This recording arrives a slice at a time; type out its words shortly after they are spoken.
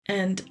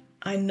And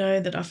I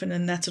know that often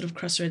in that sort of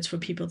crossroads for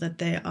people that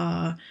they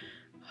are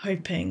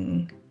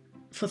hoping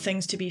for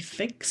things to be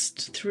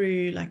fixed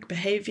through like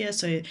behavior.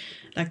 So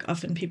like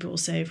often people will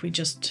say, if we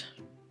just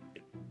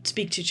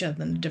speak to each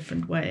other in a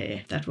different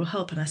way, that will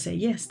help. And I say,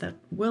 yes, that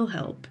will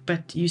help,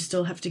 but you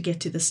still have to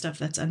get to the stuff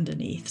that's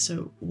underneath.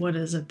 So what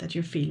is it that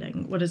you're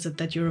feeling? What is it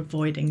that you're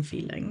avoiding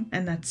feeling?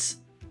 And that's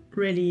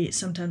really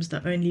sometimes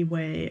the only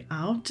way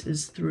out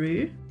is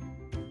through.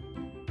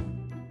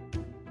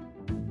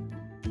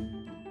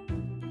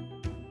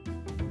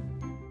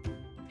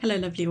 Hello,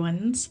 lovely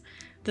ones.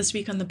 This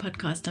week on the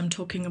podcast, I'm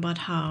talking about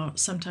how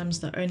sometimes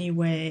the only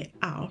way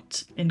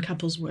out in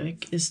couples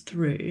work is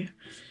through,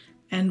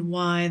 and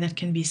why that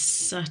can be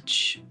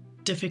such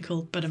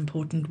difficult but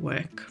important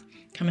work.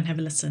 Come and have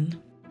a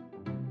listen.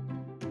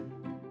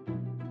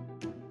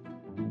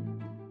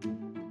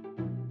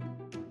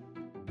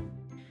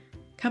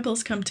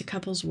 Couples come to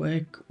couples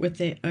work with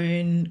their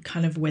own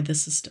kind of weather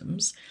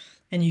systems,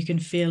 and you can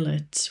feel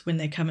it when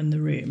they come in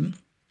the room.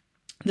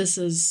 This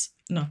is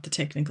not the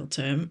technical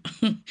term,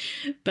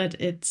 but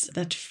it's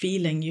that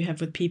feeling you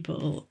have with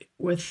people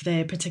with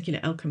their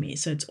particular alchemy.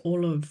 So it's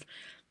all of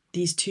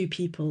these two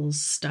people's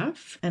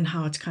stuff and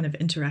how it's kind of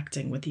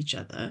interacting with each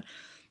other.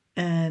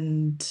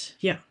 And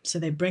yeah, so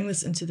they bring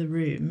this into the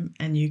room,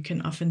 and you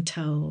can often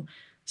tell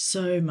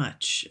so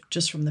much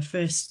just from the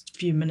first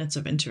few minutes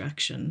of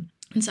interaction.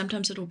 And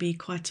sometimes it'll be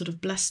quite sort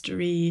of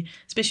blustery,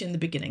 especially in the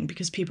beginning,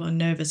 because people are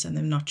nervous and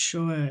they're not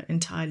sure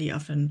entirely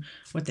often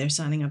what they're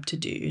signing up to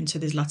do. And so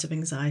there's lots of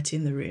anxiety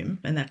in the room,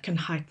 and that can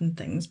heighten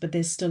things. But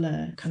there's still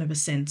a kind of a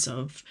sense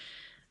of,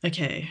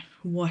 okay,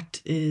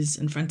 what is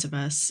in front of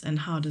us, and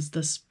how does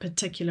this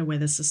particular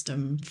weather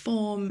system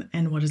form,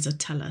 and what does it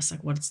tell us?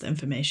 Like, what's the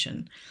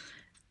information?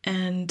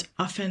 And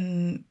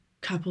often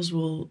couples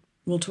will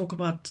talk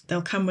about,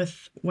 they'll come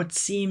with what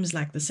seems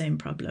like the same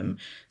problem.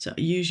 So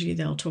usually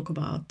they'll talk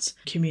about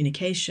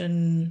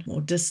communication or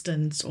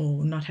distance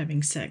or not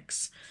having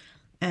sex.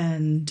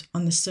 And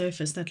on the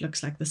surface, that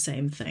looks like the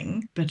same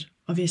thing. But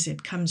obviously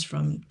it comes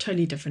from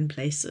totally different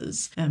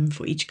places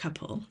for each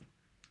couple.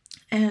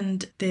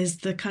 And there's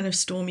the kind of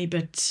stormy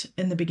bit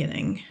in the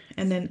beginning.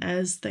 And then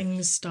as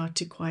things start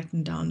to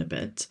quieten down a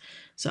bit,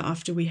 so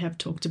after we have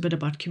talked a bit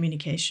about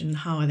communication,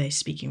 how are they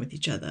speaking with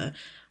each other?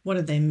 What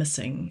are they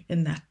missing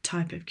in that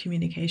type of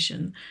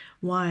communication?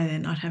 Why are they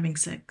not having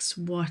sex?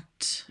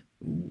 What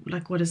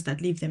does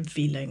that leave them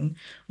feeling?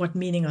 What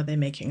meaning are they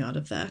making out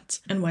of that?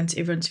 And once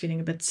everyone's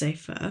feeling a bit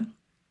safer,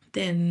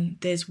 then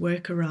there's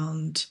work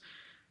around,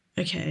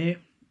 okay,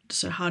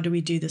 so how do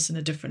we do this in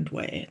a different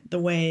way? The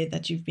way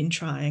that you've been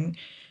trying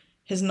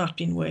has not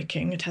been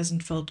working. It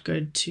hasn't felt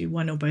good to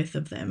one or both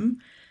of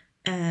them.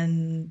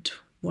 And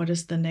what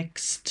is the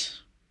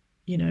next,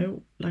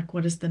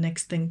 what is the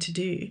next thing to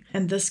do?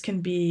 And this can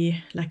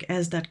be like,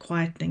 as that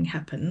quietening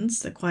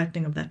happens, the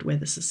quietening of that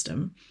weather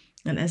system,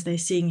 and as they're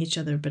seeing each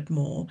other a bit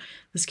more,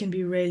 this can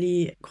be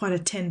really quite a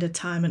tender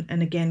time,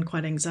 and again,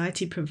 quite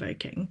anxiety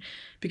provoking,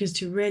 because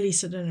to really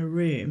sit in a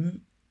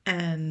room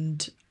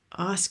and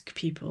ask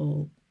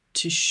people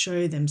to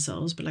show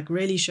themselves, but like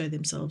really show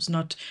themselves,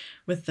 not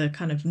with the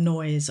kind of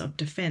noise of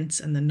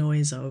defense and the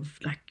noise of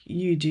like,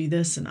 you do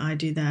this and I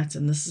do that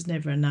and this is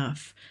never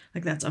enough.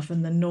 Like, that's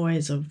often the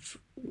noise of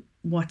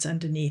what's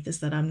underneath,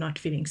 is that I'm not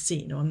feeling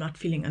seen, or I'm not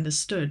feeling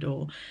understood,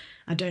 or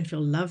I don't feel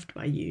loved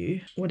by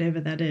you, whatever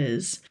that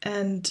is.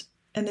 And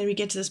then we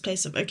get to this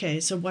place of, okay,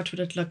 so what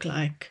would it look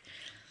like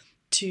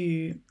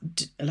to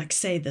like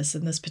say this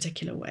in this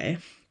particular way?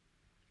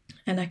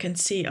 And I can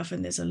see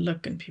often there's a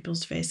look in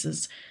people's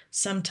faces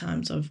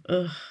sometimes of,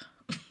 ugh,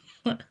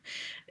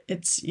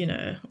 it's,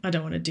 I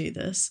don't want to do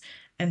this.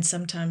 And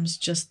sometimes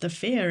just the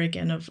fear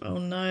again of, oh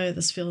no,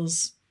 this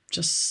feels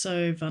just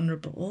so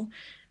vulnerable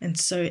and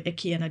so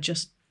icky. And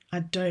I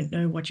don't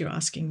know what you're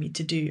asking me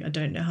to do. I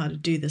don't know how to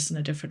do this in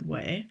a different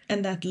way.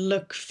 And that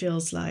look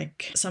feels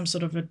like some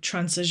sort of a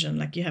transition,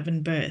 like you have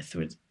in birth.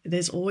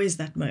 There's always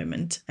that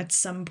moment at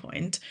some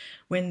point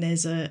when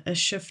there's a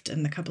shift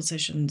in the couple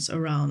sessions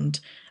around,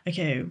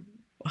 okay,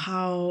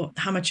 how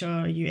much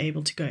are you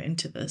able to go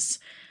into this?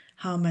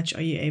 How much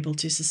are you able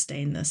to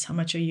sustain this? How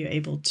much are you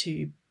able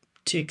to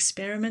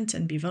experiment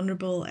and be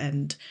vulnerable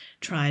and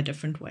try a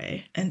different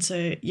way? And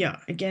so,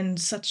 yeah, again,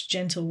 such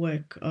gentle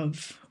work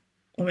of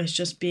almost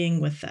just being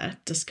with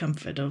that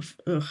discomfort of,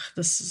 ugh,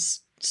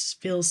 this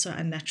feels so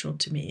unnatural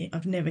to me.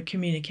 I've never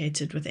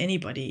communicated with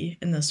anybody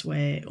in this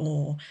way,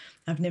 or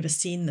I've never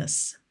seen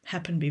this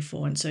happen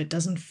before, and so it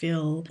doesn't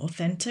feel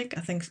authentic.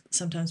 I think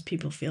sometimes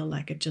people feel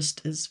like it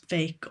just is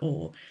fake,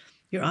 or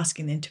you're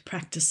asking them to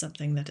practice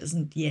something that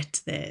isn't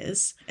yet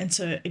theirs. And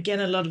so again,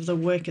 a lot of the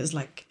work is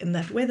like in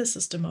that weather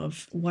system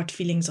of what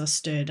feelings are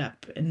stirred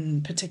up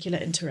in particular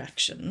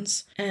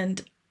interactions.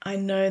 And I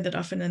know that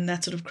often in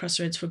that sort of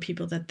crossroads for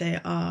people that they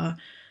are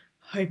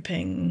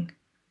hoping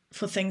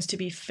for things to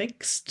be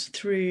fixed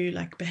through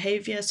like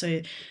behavior.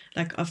 So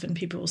like often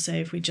people will say,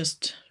 if we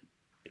just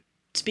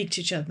speak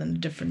to each other in a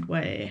different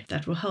way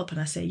that will help.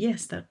 And I say,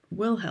 yes, that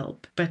will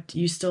help, but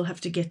you still have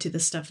to get to the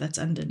stuff that's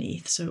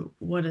underneath. So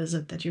what is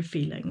it that you're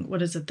feeling?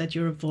 What is it that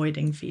you're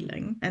avoiding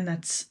feeling? And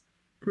that's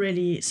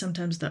really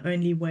sometimes the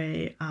only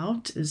way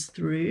out is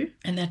through,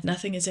 and that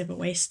nothing is ever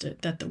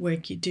wasted, that the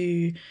work you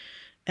do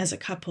as a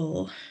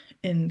couple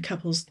in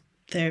couples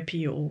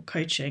therapy or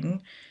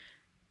coaching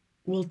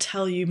will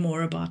tell you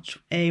more about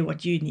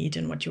what you need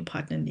and what your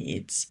partner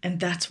needs. And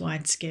that's why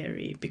it's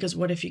scary, because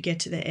what if you get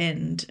to the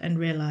end and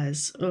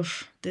realize,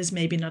 there's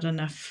maybe not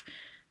enough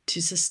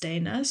to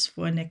sustain us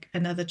for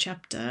another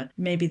chapter.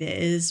 Maybe there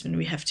is, when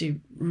we have to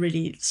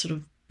really sort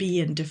of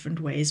be in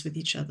different ways with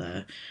each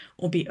other,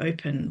 or be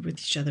open with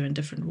each other in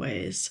different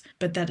ways.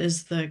 But that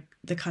is the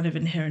kind of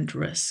inherent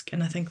risk.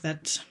 And I think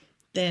that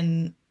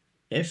then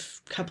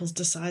if couples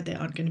decide they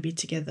aren't going to be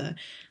together,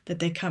 that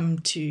they come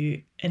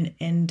to an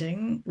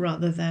ending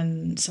rather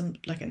than some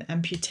like an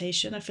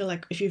amputation. I feel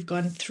like if you've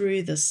gone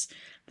through this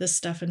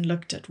stuff and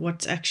looked at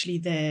what's actually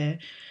there,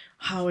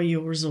 how are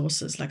your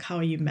resources? Like, how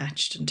are you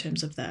matched in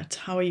terms of that?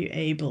 How are you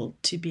able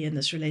to be in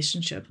this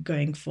relationship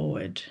going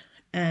forward?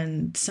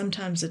 And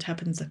sometimes it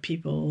happens that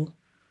people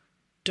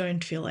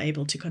don't feel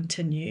able to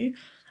continue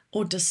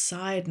or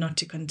decide not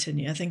to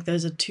continue. I think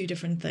those are two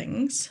different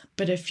things.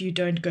 But if you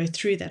don't go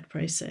through that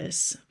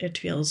process, it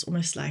feels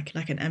almost like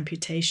an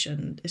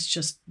amputation. It's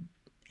just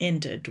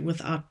ended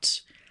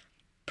without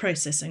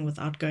processing,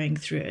 without going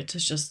through it.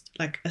 It's just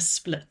like a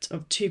split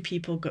of two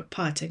people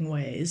parting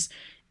ways,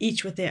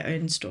 each with their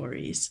own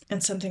stories.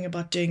 And something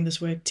about doing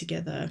this work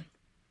together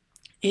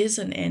is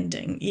an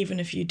ending, even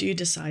if you do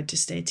decide to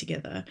stay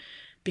together,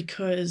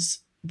 because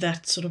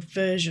that sort of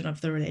version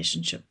of the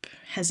relationship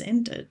has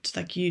ended.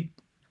 Like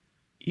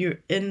you're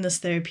in this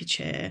therapy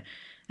chair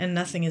and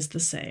nothing is the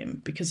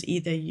same, because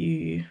either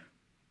you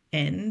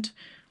end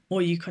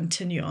or you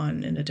continue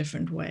on in a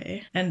different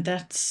way. And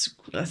that's,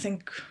 I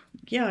think,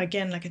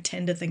 again, like a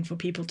tender thing for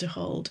people to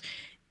hold,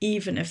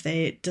 even if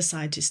they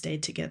decide to stay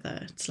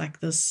together. It's like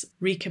this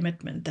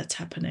recommitment that's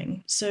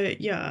happening. So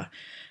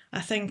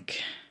I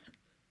think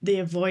the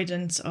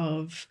avoidance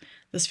of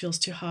this feels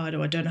too hard,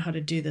 or I don't know how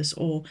to do this,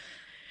 or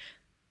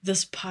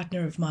this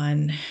partner of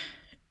mine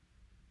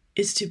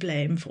is to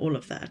blame for all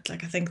of that.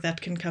 Like, I think that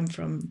can come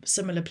from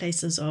similar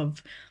places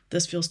of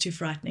this feels too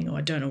frightening, or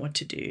I don't know what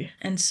to do.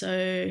 And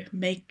so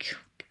make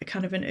a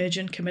kind of an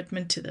urgent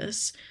commitment to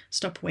this.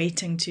 Stop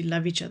waiting to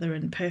love each other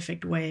in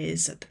perfect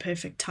ways at the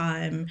perfect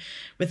time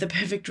with the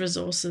perfect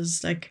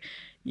resources. Like,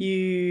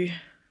 you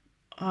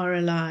are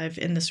alive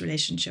in this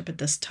relationship at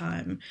this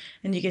time,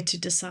 and you get to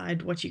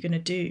decide what you're going to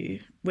do,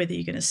 whether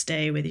you're going to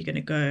stay, whether you're going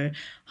to go,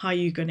 how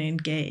you're going to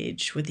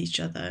engage with each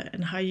other,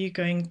 and how you're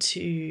going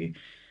to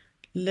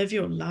live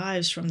your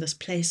lives from this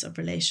place of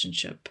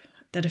relationship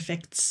that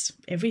affects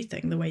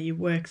everything, the way you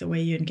work, the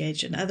way you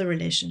engage in other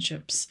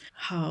relationships,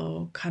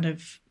 how kind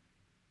of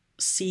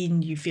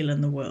seen you feel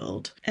in the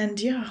world.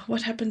 And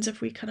what happens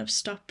if we kind of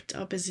stopped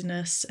our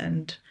busyness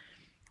and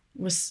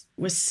was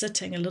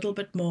sitting a little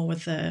bit more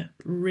with the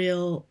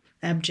real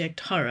abject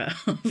horror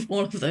of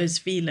all of those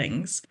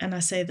feelings. And I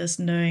say this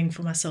knowing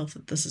for myself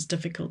that this is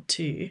difficult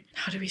too.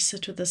 How do we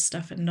sit with this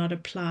stuff and not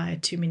apply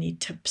too many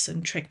tips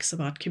and tricks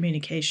about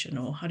communication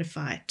or how to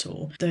fight,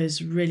 or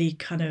those really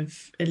kind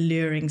of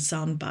alluring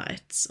sound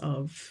bites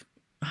of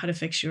how to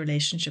fix your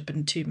relationship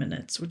in 2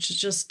 minutes, which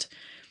is just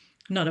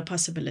not a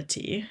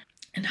possibility.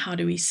 And how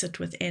do we sit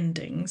with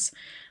endings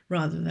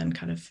rather than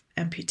kind of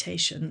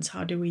amputations?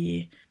 How do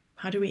we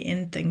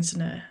end things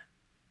in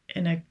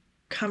a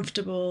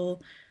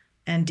comfortable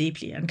and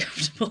deeply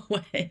uncomfortable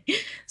way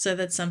so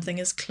that something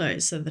is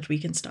closed so that we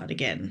can start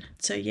again?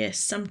 So yes,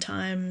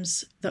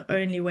 sometimes the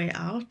only way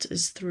out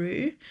is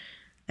through,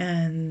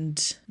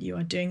 and you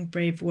are doing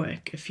brave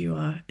work if you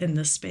are in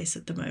this space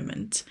at the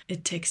moment.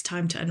 It takes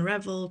time to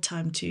unravel,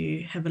 time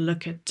to have a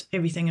look at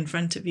everything in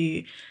front of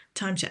you,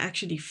 time to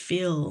actually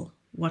feel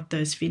what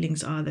those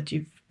feelings are that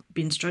you've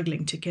been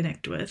struggling to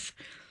connect with,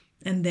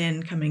 and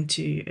then coming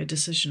to a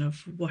decision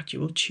of what you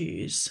will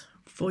choose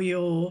for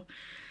your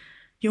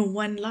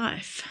one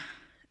life.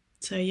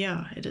 So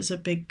it's a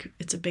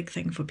big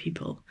thing for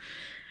people,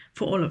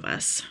 for all of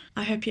us.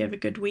 I hope you have a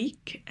good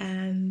week,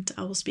 and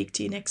I will speak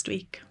to you next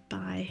week.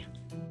 Bye.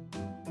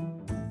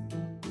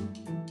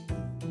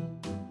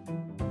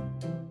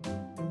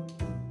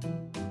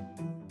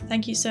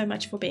 Thank you so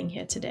much for being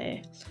here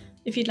today.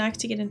 If you'd like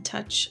to get in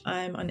touch,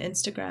 I'm on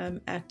Instagram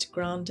at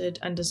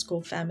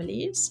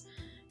grounded_families.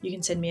 You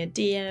can send me a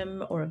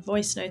DM or a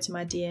voice note to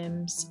my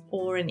DMs,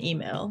 or an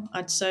email.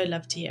 I'd so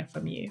love to hear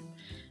from you.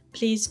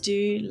 Please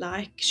do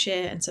like,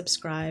 share, and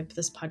subscribe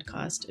this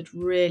podcast. It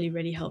really,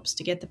 really helps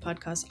to get the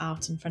podcast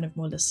out in front of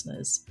more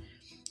listeners.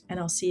 And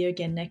I'll see you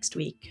again next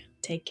week.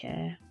 Take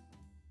care.